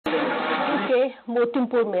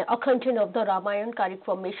मोतिमपुर में अखंड नवदा रामायण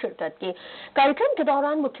कार्यक्रम में शिरकत की। कार्यक्रम के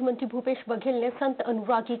दौरान मुख्यमंत्री भूपेश बघेल ने संत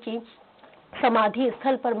अनुरागी की समाधि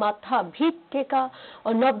स्थल पर माथा भीख टेका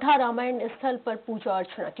और नवदा रामायण स्थल पर पूजा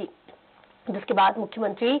अर्चना की, जिसके बाद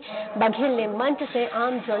मुख्यमंत्री बघेल ने मंच से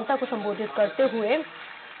आम जनता को संबोधित करते हुए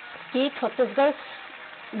कि छत्तीसगढ़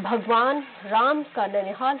भगवान राम का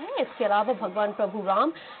ननिहाल है। इसके अलावा भगवान प्रभु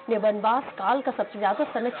राम ने वनवास काल का सबसे ज्यादा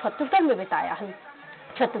समय छत्तीसगढ़ में बिताया है।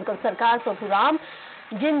 छत्तीसगढ़ सरकार प्रभु राम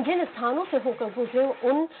जिन जिन स्थानों से होकर गुजरे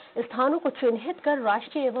उन स्थानों को चिन्हित कर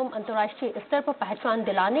राष्ट्रीय एवं अंतर्राष्ट्रीय स्तर पर पहचान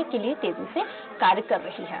दिलाने के लिए तेजी से कार्य कर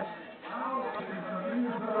रही है।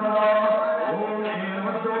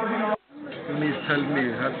 स्थल में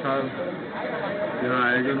हर साल यहाँ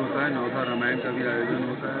आयोजन होता है, नवदा रामायण का भी आयोजन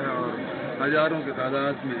होता है और हजारों की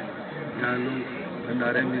तादाद में यहाँ लोग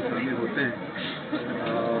भंडारे में शामिल होते हैं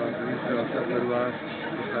और इस अवसर पर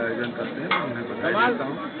इसका आयोजन करते हैं। मैं उन्हें बधाई देता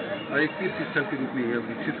हूँ और एक तीर्थ स्थल के रूप में यह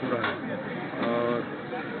विकसित हो रहा है और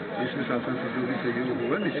इसमें शासन से जो भी सहयोग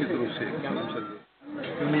होगा निश्चित रूप से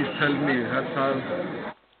स्थल में हर साल।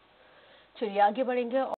 चलिए आगे बढ़ेंगे।